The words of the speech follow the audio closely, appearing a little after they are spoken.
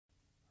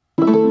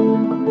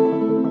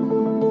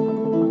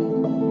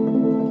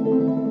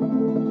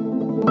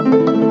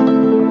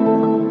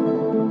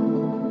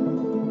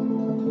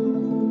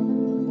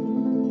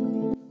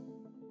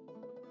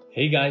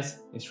Hey guys,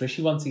 it's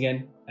Rishi once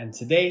again, and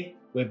today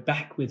we're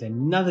back with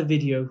another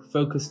video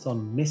focused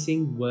on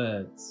missing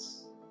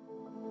words.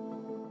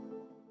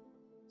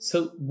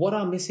 So what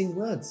are missing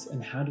words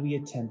and how do we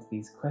attempt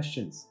these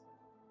questions?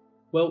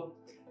 Well,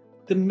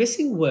 the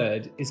missing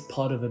word is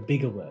part of a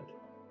bigger word,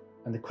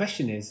 and the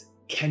question is,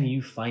 can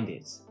you find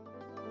it?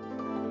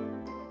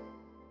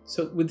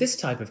 So with this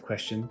type of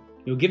question,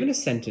 you're given a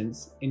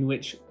sentence in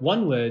which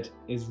one word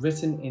is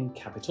written in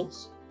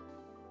capitals,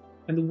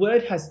 and the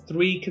word has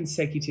 3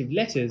 consecutive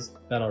letters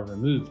that are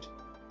removed.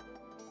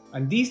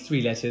 And these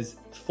 3 letters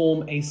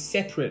form a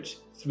separate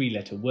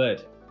 3-letter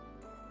word.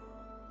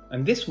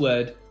 And this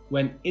word,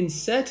 when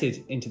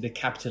inserted into the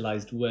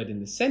capitalized word in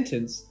the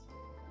sentence,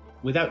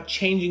 without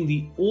changing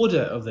the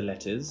order of the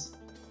letters,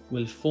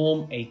 will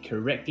form a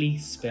correctly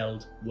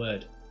spelled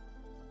word.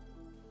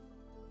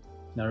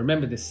 Now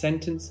remember, the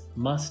sentence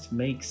must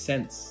make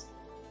sense.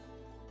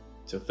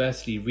 So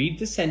firstly, read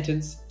the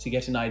sentence to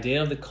get an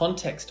idea of the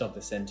context of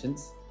the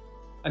sentence,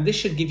 and this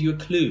should give you a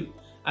clue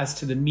as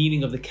to the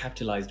meaning of the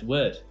capitalized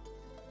word.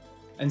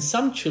 And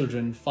some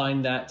children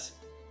find that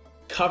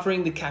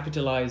covering the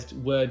capitalized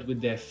word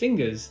with their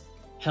fingers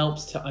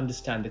helps to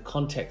understand the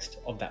context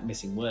of that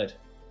missing word.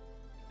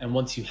 And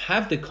once you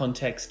have the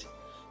context,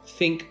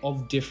 think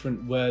of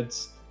different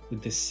words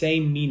with the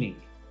same meaning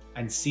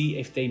and see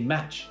if they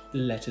match the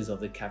letters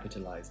of the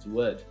capitalized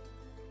word.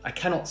 I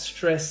cannot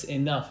stress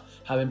enough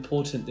how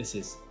important this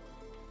is.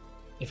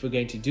 If we're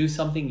going to do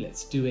something,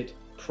 let's do it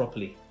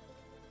properly.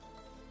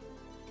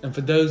 And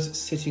for those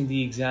sitting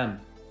the exam,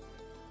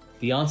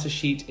 the answer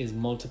sheet is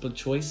multiple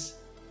choice,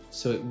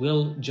 so it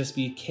will just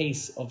be a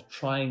case of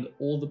trying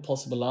all the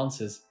possible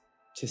answers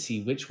to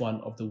see which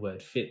one of the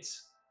word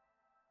fits.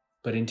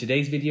 But in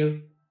today's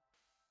video,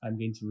 I'm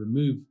going to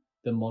remove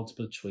the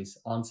multiple choice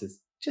answers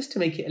just to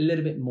make it a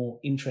little bit more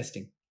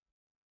interesting.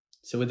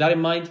 So with that in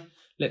mind,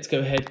 let's go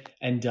ahead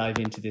and dive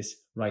into this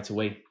right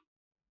away.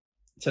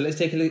 So let's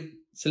take a look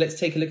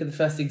at the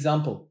first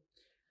example.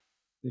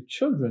 The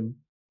children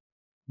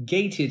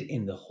gated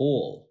in the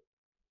hall.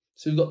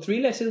 So we've got 3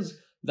 letters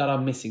that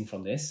are missing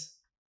from this.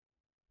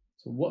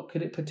 So what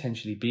could it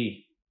potentially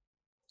be?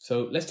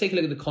 So let's take a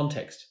look at the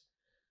context.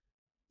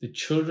 The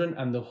children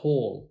and the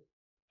hall.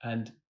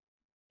 And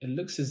it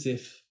looks as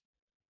if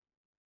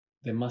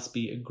there must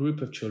be a group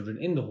of children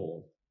in the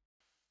hall.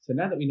 So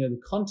now that we know the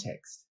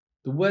context,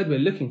 the word we're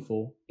looking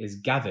for is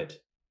gathered.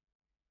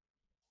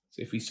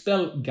 So if we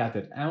spell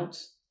gathered out,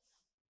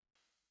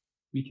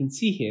 we can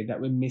see here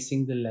that we're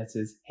missing the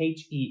letters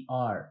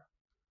H-E-R.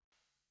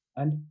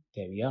 And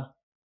there we are.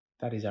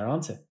 That is our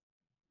answer.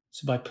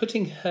 So by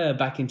putting her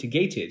back into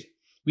gated,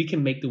 we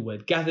can make the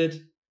word gathered,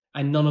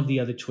 and none of the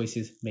other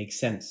choices make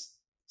sense.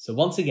 So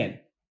once again,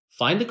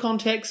 find the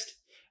context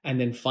and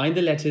then find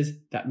the letters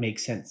that make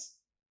sense.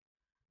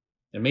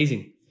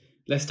 Amazing.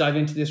 Let's dive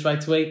into this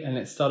right away, and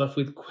let's start off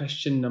with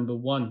question number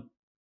 1.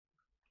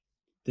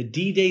 The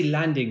D-Day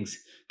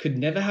landings could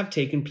never have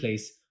taken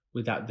place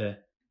without the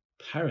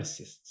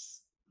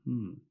parasists.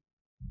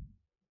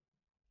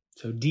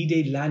 So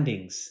D-Day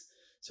landings.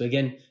 So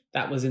again,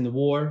 that was in the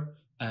war,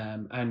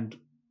 and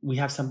we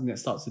have something that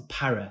starts with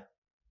para.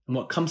 And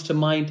what comes to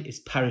mind is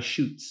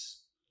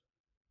parachutes.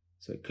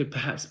 So it could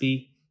perhaps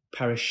be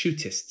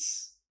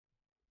parachutists.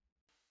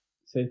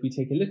 So if we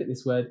take a look at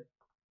this word,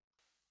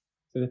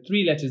 so the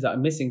 3 letters that are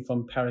missing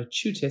from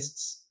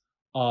parachutists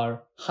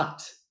are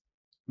hut,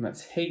 and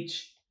that's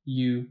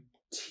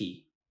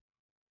H-U-T.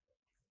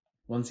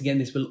 Once again,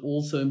 this will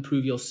also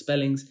improve your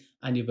spellings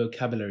and your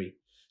vocabulary.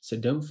 So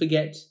don't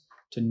forget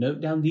to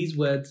note down these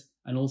words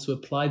and also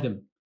apply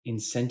them in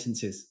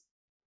sentences.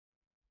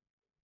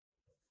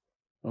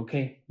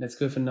 Okay, let's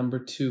go for number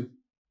 2.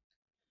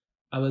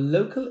 Our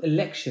local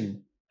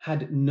election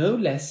had no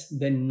less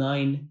than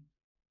 9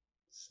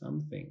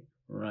 something,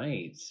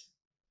 right?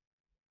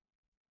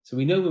 So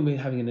we know when we're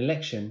having an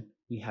election,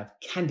 we have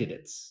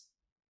candidates.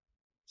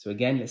 So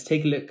again, let's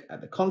take a look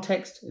at the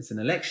context. It's an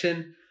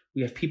election.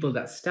 We have people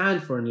that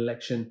stand for an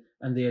election,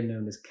 and they are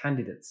known as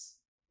candidates.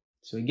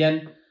 So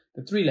again,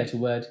 the 3-letter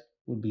word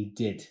would be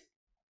did.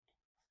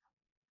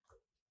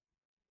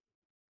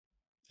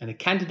 And a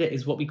candidate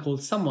is what we call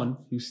someone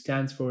who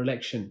stands for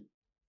election.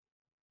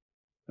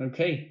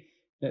 Okay,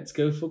 let's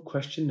go for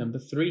question number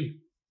 3.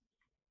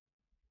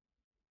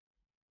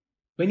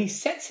 When he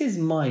sets his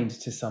mind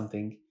to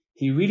something,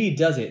 he really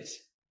does it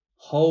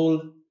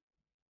wholeheededly.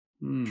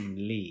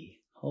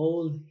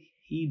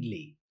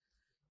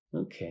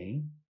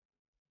 Okay.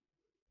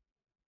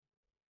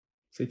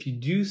 So if you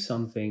do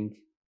something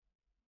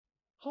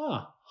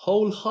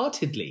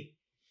wholeheartedly.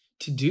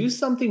 To do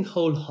something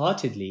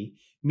wholeheartedly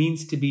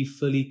means to be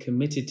fully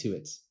committed to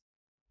it.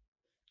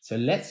 So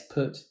let's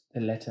put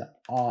the letter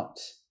art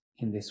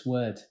in this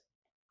word,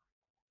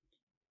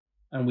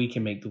 and we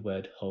can make the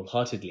word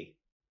wholeheartedly.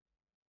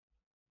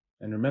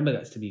 And remember,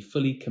 that's to be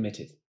fully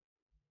committed.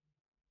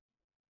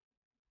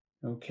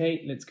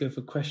 Okay, let's go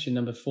for question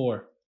number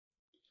 4.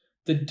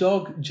 The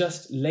dog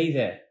just lay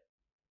there,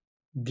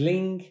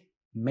 gling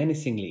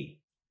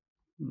menacingly.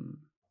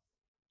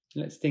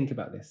 Let's think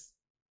about this.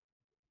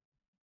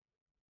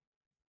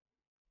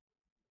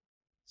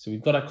 So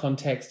we've got our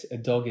context, a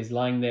dog is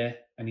lying there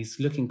and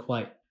he's looking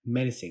quite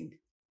menacing.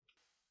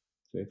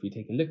 So if we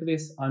take a look at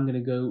this, I'm going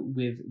to go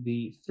with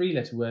the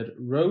 3-letter word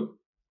row,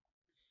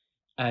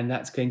 and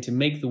that's going to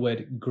make the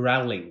word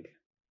growling.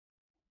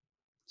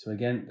 So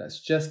again,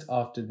 that's just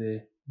after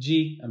the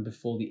G and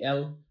before the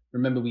L.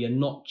 Remember, we are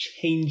not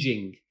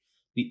changing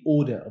the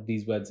order of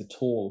these words at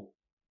all.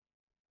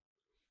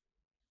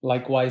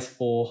 Likewise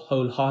for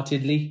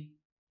wholeheartedly,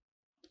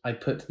 I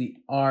put the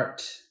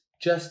art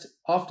just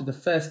after the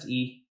first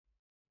E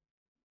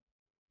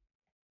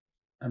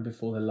and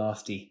before the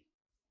last E.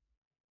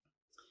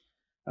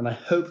 And I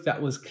hope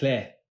that was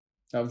clear.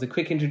 That was a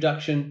quick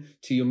introduction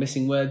to your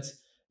missing words.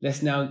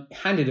 Let's now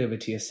hand it over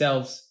to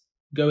yourselves.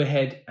 Go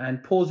ahead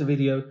and pause the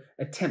video,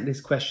 attempt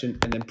this question,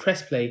 and then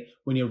press play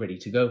when you're ready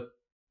to go.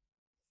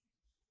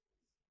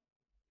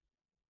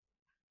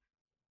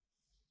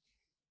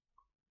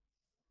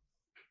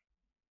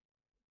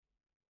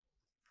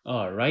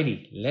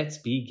 Alrighty, let's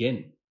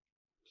begin.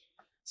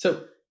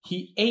 So,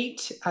 he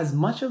ate as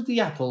much of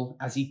the apple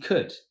as he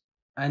could,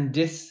 and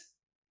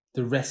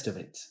the rest of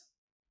it.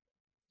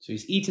 So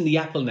he's eaten the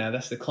apple now,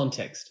 that's the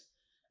context.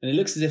 And it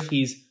looks as if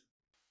he's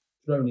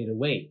thrown it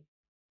away.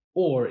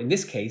 Or, in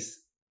this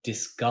case,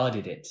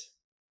 discarded it.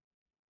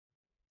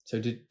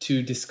 So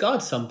to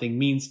discard something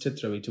means to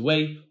throw it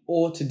away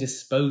or to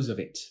dispose of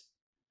it.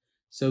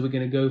 So we're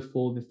going to go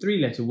for the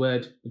 3-letter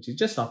word, which is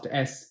just after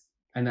S,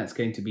 and that's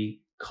going to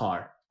be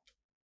car.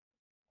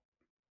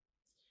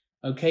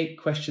 Okay,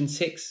 question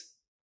 6.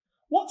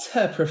 What's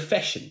her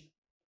profession?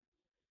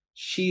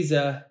 She's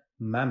a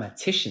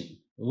mathematician.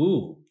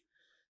 Ooh.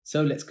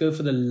 So let's go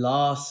for the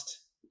last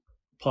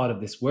part of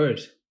this word,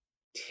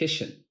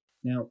 tician.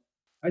 Now,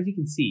 as you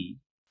can see,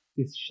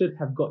 this should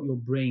have got your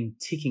brain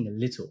ticking a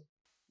little.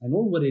 And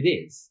all what it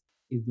is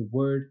the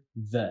word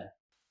the.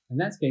 And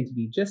that's going to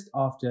be just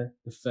after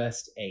the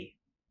first A,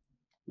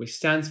 which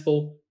stands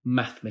for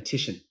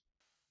mathematician.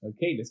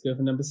 Okay, let's go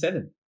for number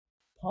 7.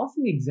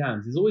 Passing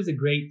exams is always a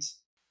great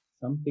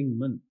something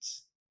month.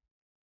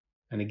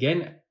 And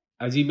again,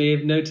 as you may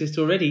have noticed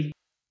already,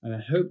 and I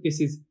hope this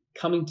is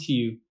coming to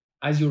you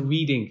as you're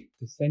reading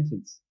the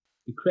sentence,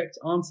 the correct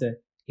answer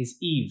is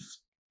Eve.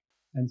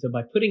 And so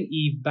by putting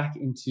Eve back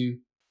into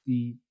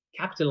the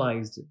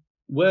capitalized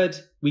word,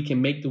 we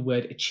can make the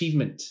word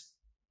achievement.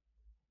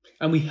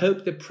 And we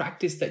hope the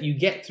practice that you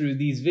get through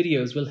these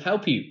videos will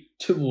help you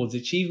towards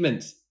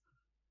achievement.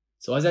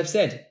 So as I've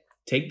said,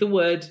 take the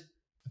word,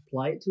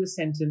 apply it to a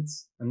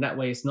sentence, and that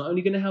way it's not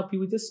only going to help you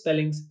with the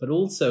spellings, but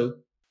also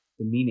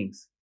the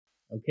meanings.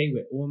 Okay,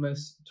 we're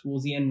almost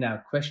towards the end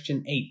now.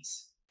 Question 8.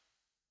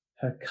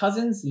 Her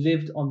cousins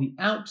lived on the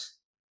out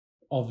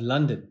of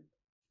London.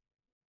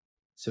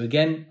 So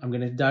again, I'm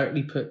going to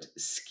directly put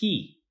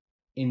ski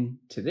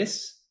into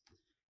this,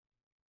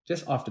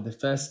 just after the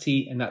first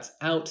T, and that's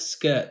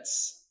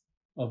outskirts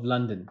of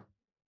London.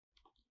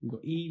 We've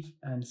got Eve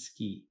and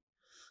ski.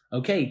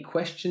 Okay,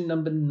 question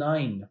number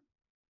 9.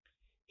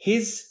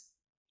 His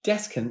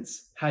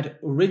descendants had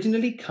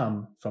originally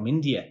come from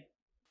India.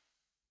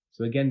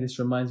 So again, this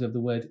reminds me of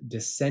the word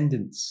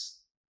descendants.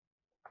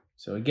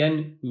 So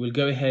again, we will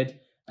go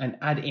ahead and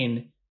add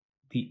in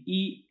the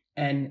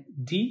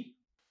END,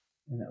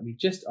 and that will be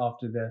just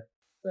after the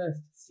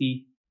first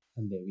C,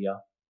 and there we are.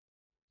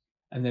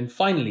 And then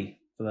finally,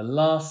 for the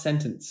last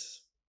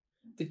sentence,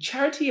 the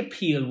charity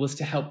appeal was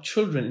to help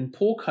children in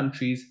poor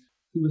countries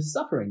who were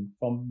suffering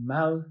from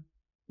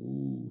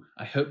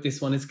I hope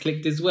this one is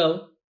clicked as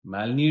well,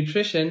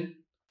 malnutrition.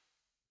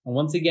 And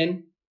once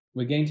again,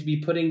 we're going to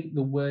be putting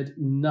the word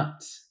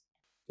nut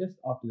just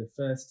after the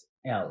first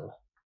L.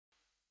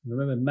 And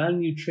remember,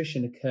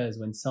 malnutrition occurs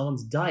when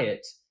someone's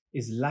diet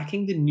is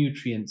lacking the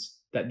nutrients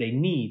that they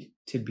need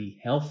to be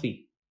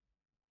healthy.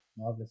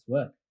 Marvelous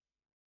work.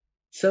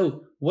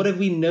 So, what have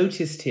we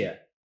noticed here?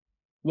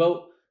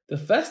 Well, the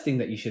first thing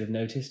that you should have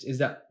noticed is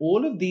that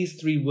all of these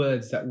 3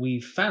 words that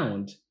we've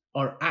found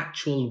are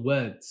actual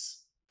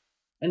words.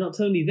 And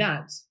not only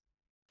that,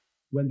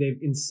 when they've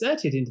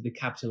inserted into the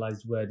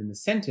capitalized word in the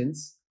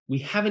sentence, we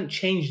haven't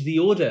changed the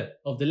order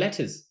of the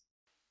letters.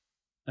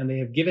 And they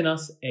have given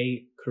us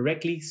a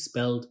correctly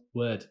spelled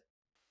word.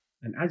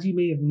 And as you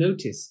may have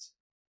noticed,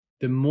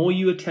 the more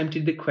you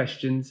attempted the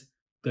questions,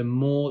 the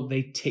more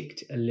they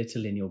ticked a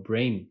little in your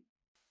brain,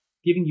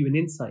 giving you an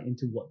insight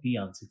into what the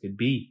answer could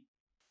be.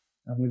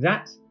 And with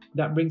that,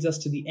 that brings us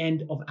to the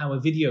end of our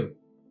video.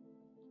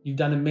 You've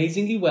done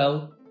amazingly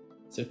well,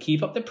 so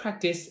keep up the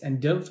practice and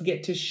don't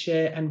forget to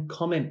share and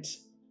comment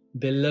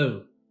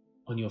below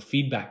on your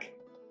feedback.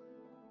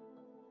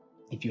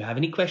 If you have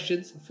any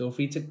questions, feel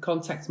free to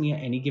contact me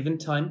at any given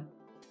time.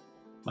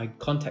 My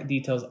contact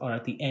details are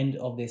at the end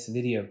of this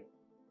video.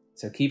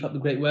 So keep up the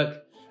great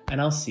work, and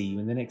I'll see you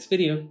in the next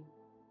video.